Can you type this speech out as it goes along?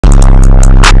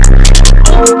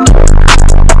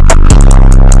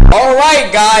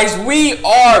Alright guys, we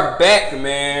are back,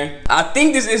 man. I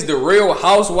think this is the Real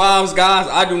Housewives, guys.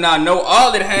 I do not know.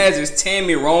 All it has is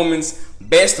Tami Roman's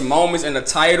best moments in the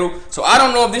title. So I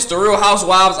don't know if this is the Real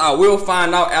Housewives. I will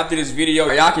find out after this video.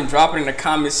 Y'all can drop it in the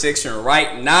comment section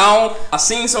right now. I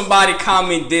seen somebody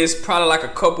comment this probably like a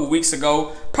couple weeks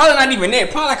ago. Probably not even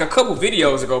that. Probably like a couple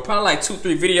videos ago. Probably like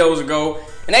 2-3 videos ago.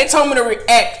 And they told me to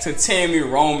react to Tami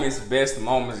Roman's best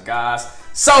moments, guys.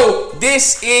 So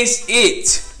this is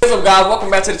it. What's up, guys?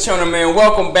 Welcome back to the channel, man.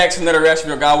 Welcome back to another reaction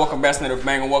video, guys. Welcome back to another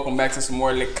banger. Welcome back to some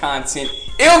more lit content.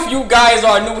 If you guys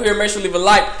are new here, make sure to leave a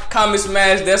like, comment,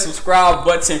 smash that subscribe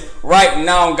button right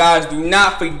now, guys. Do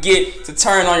not forget to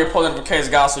turn on your post notifications,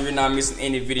 guys, so you're not missing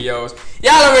any videos.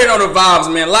 Y'all already know the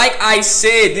vibes, man. Like I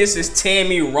said, this is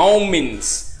Tami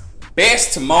Roman's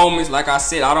best moments. Like I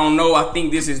said, I don't know. I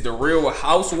think this is the Real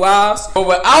Housewives. But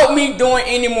without me doing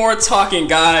any more talking,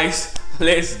 guys,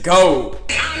 let's go.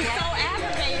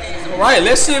 All right,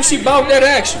 let's see if she bought that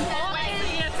action.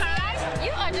 You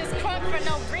are just caught for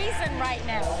no reason right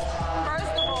now. First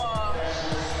of all,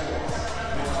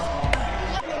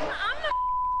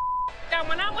 that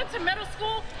when I went to middle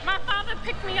school, my father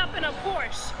picked me up in a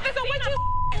Porsche. So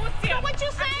what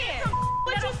you saying?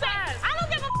 What you saying? I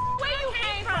don't give a where you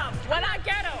came from. When I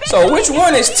get him. So which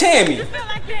one is Tami? You feel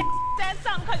like you said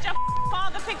something because your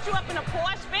father picked you up in a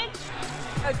Porsche, bitch?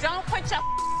 Don't put your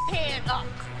hand up.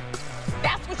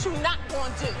 That's what you're not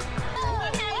going to do.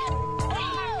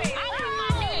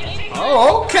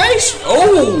 Oh, okay.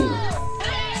 Oh.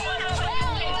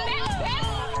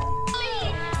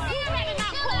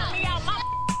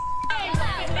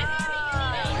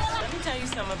 Let me tell you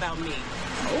something about me.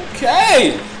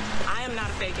 Okay. I am not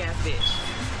a fake ass bitch.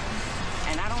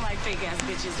 And I don't like fake ass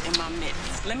bitches in my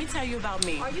midst. Let me tell you about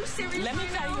me. Are you serious? Let me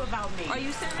tell you about me. Are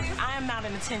you serious? I am not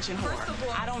an attention whore. First of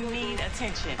all, I don't need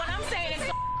attention. What I'm saying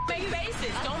is make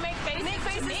faces. Don't make faces,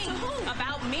 to me.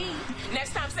 About me.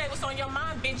 Next time say what's on your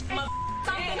mind, bitch.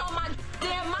 Something on my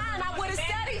damn mind, I would have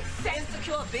said it.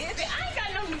 Insecure, bitch. I ain't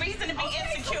got no reason to be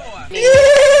insecure.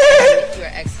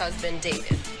 Your ex-husband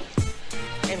dated,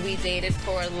 and we dated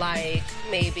for like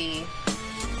maybe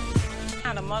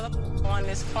Not a mother on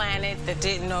this planet that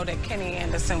didn't know that Kenny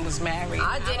Anderson was married.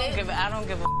 I don't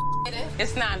give a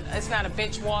It's not a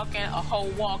bitch walking, a hoe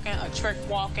walking, a trick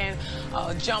walking,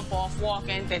 a jump off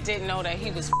walking that didn't know that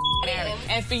he was married.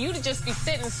 And for you to just be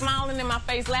sitting smiling in my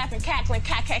face, laughing, cackling,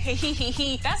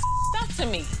 he, that's up to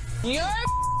me. You're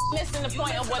missing the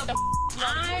point of what the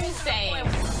I'm saying.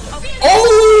 Okay.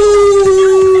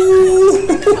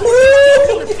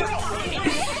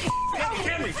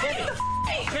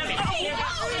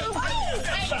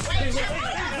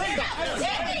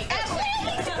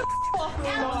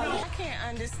 I can't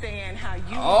understand how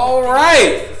you. All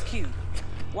right. This is cute.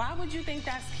 Why would you think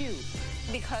that's cute?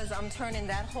 because I'm turning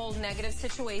that whole negative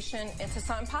situation into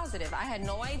something positive. I had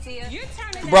no idea. You're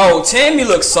turning. Bro, Tami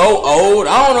looks so old.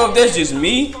 I don't know if that's just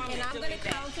me. And I'm gonna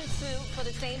counter sue for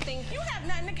the same thing. You have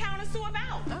nothing to counter sue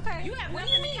about. Okay. You have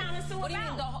nothing to counter sue What do you mean?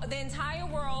 about. The entire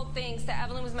world thinks that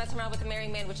Evelyn was messing around with a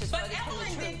married man, which is But furthest from the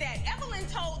Evelyn truth. did that. Evelyn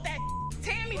told that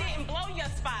Tami didn't blow your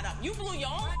spot up. You blew your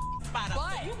own spot up.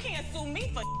 But So you can't sue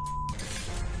me for.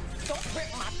 Don't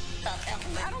rip my up,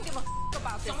 Evelyn. I don't give a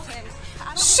about this, Tim. I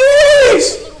don't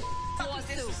Sheesh!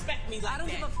 Disrespect me like I don't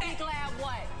that. give a glad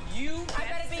what. You I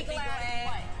better be be glad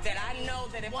glad that I know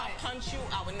that if I punch you,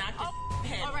 I would knock your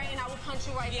head. All right, and I will punch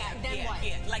you right back. Then what?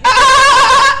 Yeah. Like, if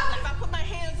I put my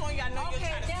hands on you, I know you're Okay,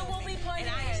 trying to then sue we'll me. be playing.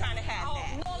 And I ain't trying to have Oh,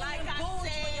 that. no, Like you're I goons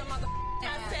with your mother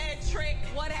said, trick,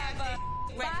 whatever.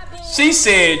 Bye, boo. She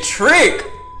said trick.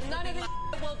 None of this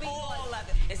will be all of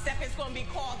it. Except it's gonna be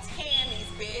called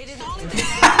Tammy's, bitch. It is.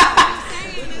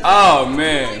 Oh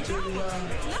man. Not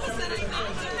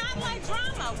like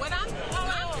drama. What I'm is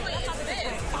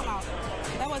this.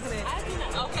 That wasn't it.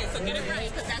 Okay, so get it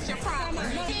right, because that's your problem.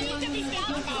 You need to be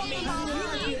thinking about me. You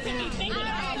need to be thinking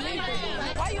about me.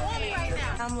 Why you on me right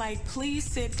now? I'm like, please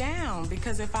sit down,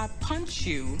 because if I punch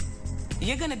you,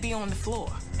 you're gonna be on the floor.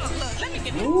 Look, let me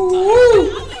get Ooh.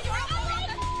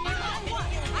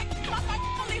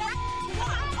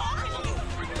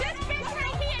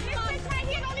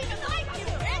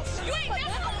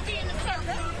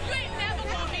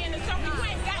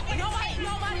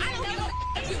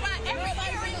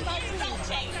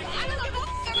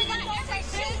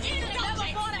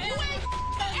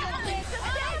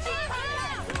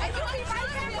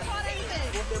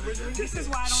 This is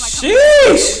why I don't like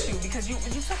Sheesh. because you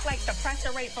took like the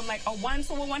pressure rate from like a 1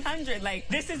 to a 100. Like,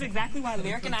 this is exactly why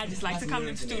Lyric and I just like to come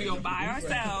to the studio by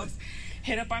ourselves,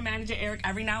 hit up our manager Eric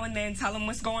every now and then, tell him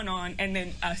what's going on, and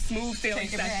then a smooth sailing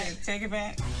session. Take it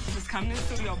back. Just come to the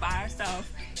studio by ourselves,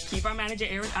 Keep our manager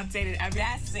Eric updated every.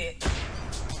 That's it.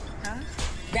 Huh?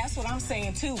 That's what I'm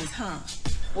saying too. Is huh?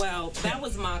 Well, that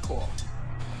was my call.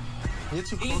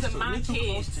 These are my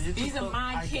kids. These are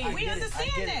my kids. We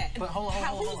understand that. But hold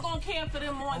on. Who's gonna care for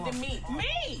them more than me?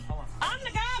 Me. I'm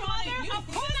the godmother. Of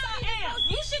course I am.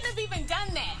 You shouldn't have even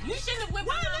done that. You shouldn't have whipped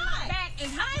behind my back and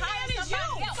hired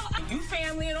somebody else. You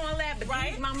family and all that, but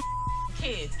these my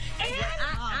kids. And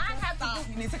I have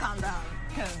to. You need to calm down,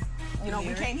 because you know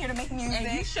we came here to make music.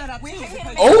 And you shut up. We came here to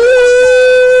make Oh!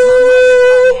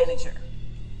 my manager.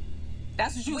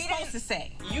 That's what you were supposed to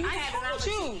say. You had an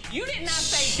opportunity. You did not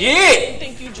say Shit. I didn't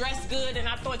think you dressed good and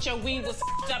I thought your weed was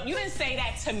up. You didn't say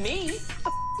that to me.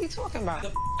 What are you talking about?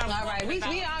 All right, we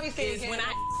obviously is when I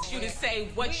asked you to say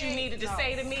what you needed to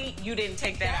say to me, you didn't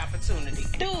take that opportunity.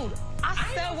 Dude, I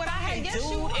said what I had. Yes,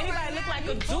 dude. you are. Anybody look like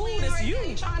a bullying dude, it's right you. now.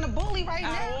 You trying to bully right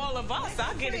Out now. of all of us,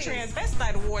 I'll get a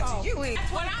transvestite award to you. Please.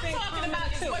 What I'm talking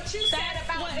about is what you said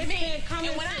about me.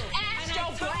 And when I asked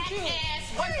your black ass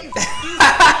what you said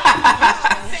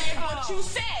what you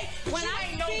said. When I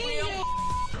ain't no see real. you,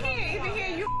 can't even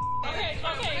hear you. Okay.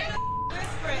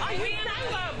 We're in the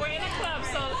club. We're in the club,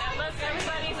 so let's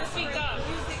everybody to speak up.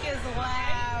 Music is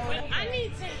loud. I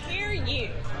need to hear you.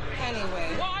 Anyway,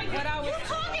 Why what I was you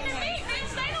talking to me?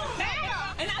 Bitch, they don't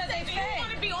matter. And I said, do you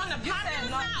want to be on the popular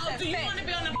side or do you want to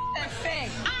be on the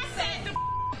fake? I said the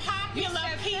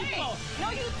popular people.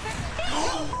 No, you said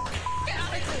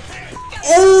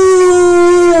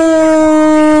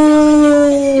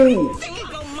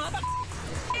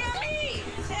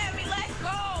Tami, let's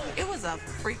go. It was a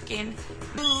freaking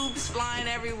boobs flying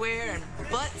everywhere and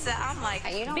butts. I'm like,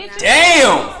 You don't know.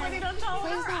 Damn!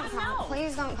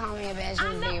 Please don't call me a bitch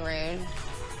and be rude.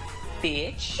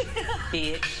 Bitch,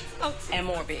 and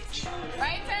more bitch.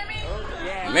 Right, Tami?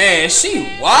 Yeah. Man,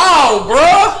 she wild,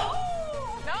 bruh.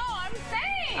 No,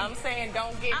 I'm saying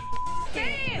don't get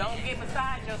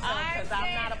beside yourself because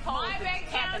I'm not opposed to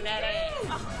tapping that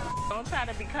ass. Don't try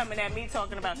to be coming at me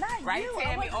talking about right,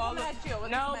 Tami.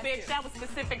 No, bitch, that was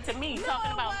specific to me.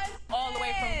 Talking about all the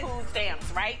way from food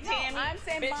stamps, right, Tami? I'm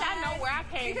saying bitch, I know where I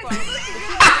came from.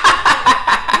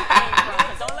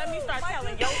 Don't let me start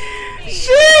telling your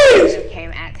I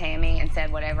came at Tami and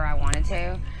said whatever I wanted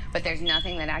to, but there's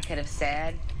nothing that I could have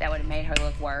said that would have made her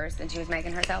look worse than she was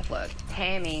making herself look.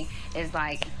 Tami is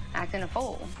like acting a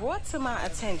fool. Brought to my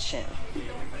attention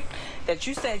that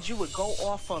you said you would go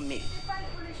off on me,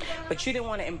 but you didn't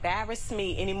want to embarrass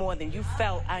me any more than you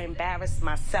felt I embarrassed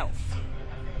myself.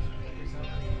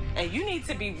 And you need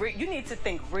to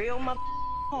think real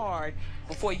hard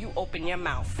before you open your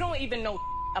mouth. You don't even know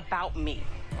about me.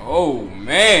 Oh,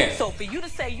 man. So for you to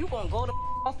say you gonna go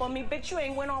off on me, bitch, you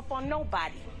ain't went off on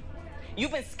nobody.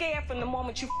 You've been scared from the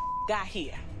moment you got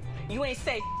here. You ain't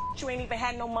say you ain't even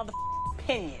had no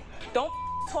opinion. Don't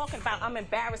talking about I'm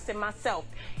embarrassing myself.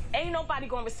 Ain't nobody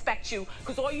gonna respect you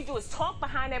because all you do is talk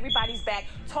behind everybody's back,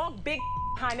 talk big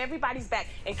behind everybody's back,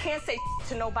 and can't say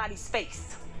to nobody's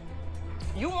face.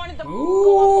 You wanted to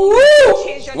Ooh.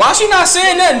 Why she not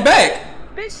saying nothing back?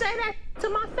 Bitch, say that to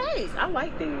my face. I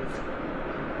like these.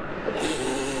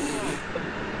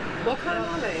 What kind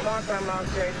of money?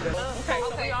 Okay,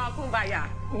 so we all kumbaya.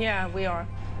 yeah, we are.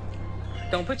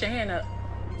 Don't put your hand up.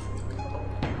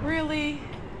 Really?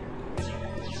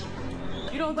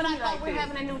 You don't do me like this.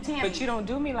 having a new Tami. But you don't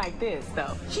do me like this,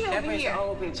 though. She that over brings here. the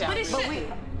old bitch out. But it should be.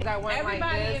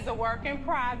 Everybody is a work in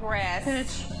progress.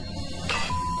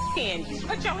 Can you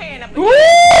put your hand up again? Woo!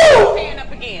 Put your hand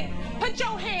up again. Put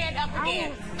your hand up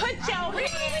again. Put your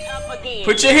hand up again.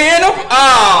 Put your hand up.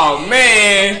 Oh,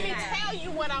 man. Let me tell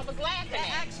you what I was laughing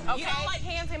at. Okay. You don't like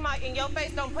hands in your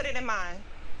face, don't put it in mine.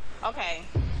 Okay.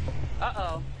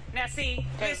 Uh-oh. Now see,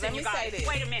 listen, let me you guys. say this.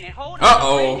 Wait a minute, hold on.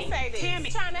 Uh-oh. Let me say this.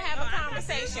 Tami. Trying to have a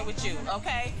conversation with you,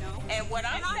 okay? And what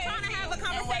I'm saying trying to have a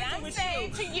conversation with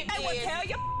saying to you I will is, tell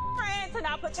your friend to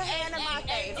not put your hand in my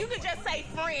face. you could just say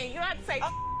friend. You don't have to say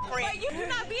friend. Wait, you're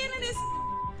not being in this.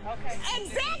 Okay.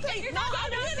 Exactly. No,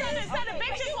 I'm not saying this. The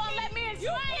bitch is gonna let me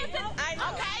explain. I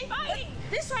know. Okay.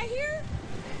 This right here.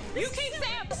 You keep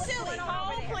saying silly.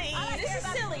 Hold, please. This is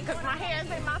silly. Because my hair's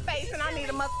in my face and I need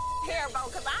a hair bow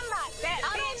because I'm not that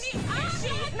I don't bitch. need- And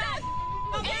she's not.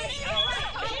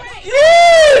 Yeah.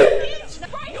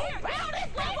 Right here. About it.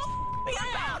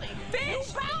 About it. Bitch.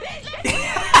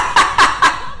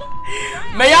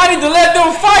 Man, y'all need to let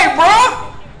them fight,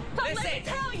 bro. So let me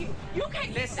tell you, you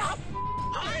can't stop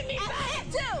calling me back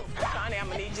too. Johnny, I'm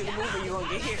gonna need you to move or you gonna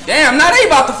get hit. Damn, now they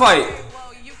about to fight.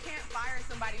 well, you can't fire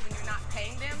somebody when you're not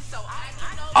paying them. So I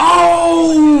know.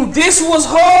 Oh, this was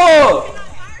her.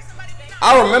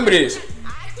 I remember this.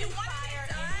 I can fire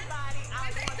anybody.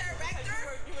 I'm the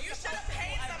director. You should have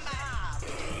paid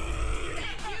somebody.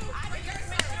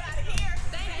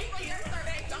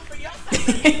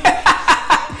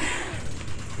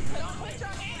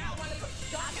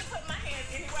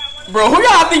 Bro, who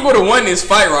y'all think would have won this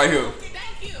fight right here?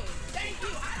 Thank you. Thank you.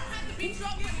 I don't have to beat you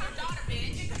up with your daughter,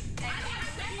 bitch.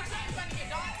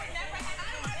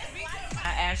 I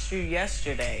asked you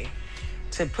yesterday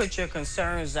to put your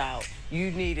concerns out.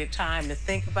 You needed time to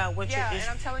think about what your and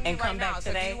I'm telling you and right come now. back So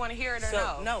today. do you want to hear it or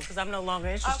So, no, because I'm no longer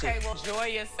interested. Okay, well, enjoy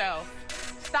yourself.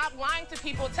 Stop lying to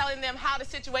people, telling them how the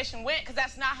situation went, because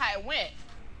that's not how it went.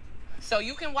 So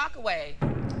you can walk away.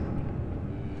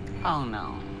 Oh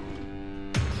no.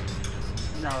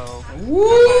 No. Woo!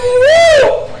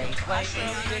 Wait,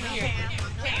 didn't hear.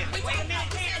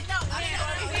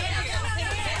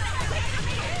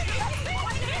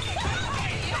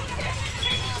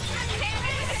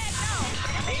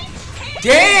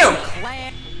 Damn!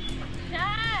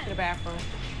 To the bathroom.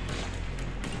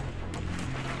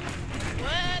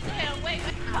 What the hell? Wait.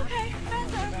 Okay,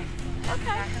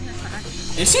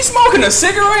 okay. Is she smoking a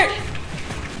cigarette?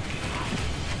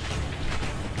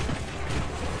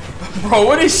 Bro,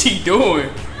 what is she doing?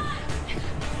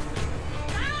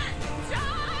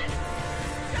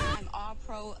 I'm all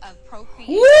pro of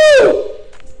procreation. Woo!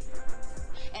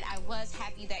 And I was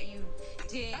happy that you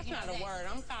did. That's not a word.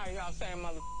 I'm sorry y'all saying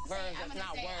mother words. That's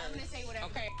not words. I'm gonna say whatever.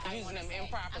 Okay, I using wanna them say.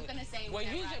 improperly. I'm gonna say Well,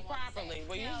 whatever use I it wanna properly. say.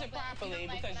 Well, No, use it but if properly you don't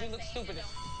like because what you I'm look saying, stupid.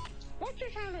 What you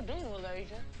trying to do,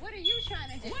 Malaysia? What are you trying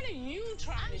to do? What are you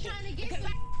trying to do? I'm trying to get Because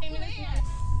some I came in this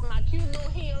clear. my cute little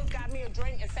heels, got me a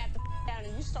drink, and sat the down,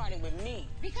 and you started with me.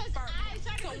 Because I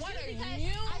started So with what you are because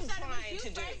you I started with trying you to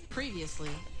do? first. Previously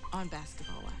on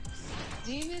Basketball Wives.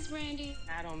 Do you miss Brandy?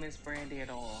 I don't miss Brandy at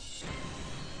all.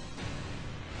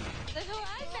 Look who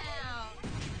I found.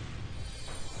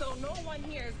 So no one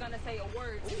here is going to say a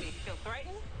word to me. Feel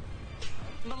threatened?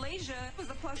 Malaysia was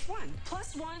a +1.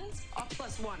 Plus ones are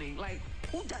plus oneing. Like,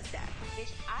 who does that?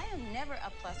 Bitch, I am never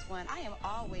a +1. I am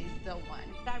always the one.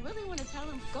 I really want to tell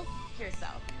him, go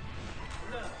yourself.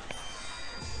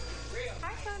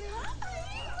 Hi, Tony.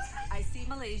 I see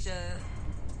Malaysia,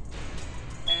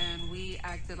 and we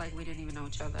acted like we didn't even know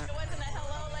each other. It wasn't a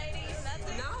hello, ladies.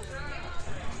 Nothing. No.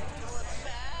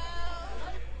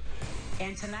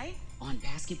 And tonight on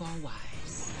Basketball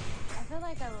Wives. I feel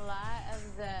like a lot of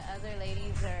the other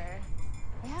ladies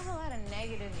they have a lot of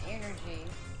negative energy.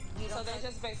 So they're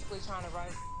just basically trying to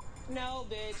write. No,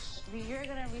 bitch. You're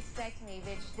gonna respect me,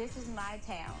 bitch. This is my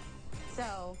town.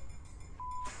 So,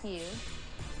 you.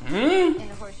 And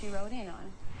of course, you rode in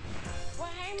on. Well,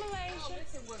 hey, Malaysia.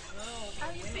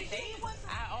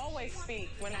 I always speak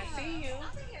when I see you.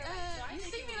 You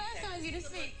see me last time, you didn't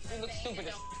speak. You look stupid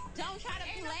as Don't try to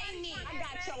play me. I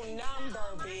got your number,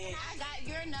 bitch. I got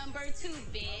your number too,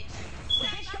 bitch.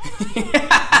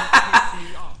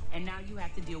 And now you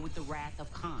have to deal with the wrath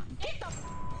of Khan. Get the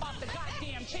off the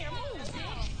goddamn chair. Move,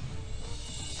 bitch.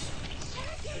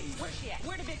 Where's she at?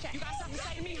 Where the bitch at? You got something to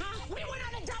say to me, huh? We went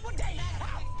on a double date.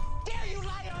 How dare you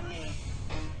lie on me?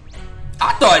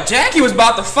 I thought Jackie was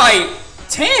about to fight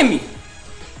Tami.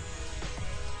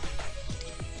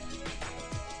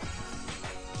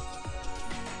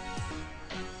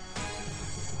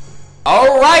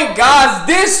 Alright guys,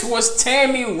 this was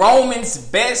Tami Roman's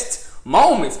best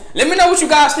moments. Let me know what you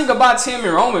guys think about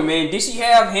Tami Roman, man. Did she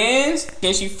have hands?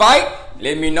 Can she fight?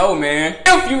 Let me know, man.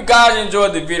 If you guys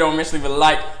enjoyed the video, make sure to leave a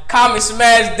like, comment,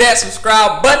 smash that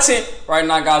subscribe button. Right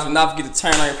now, guys, do not forget to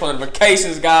turn on your post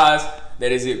notifications, guys.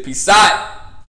 That is it. Peace out.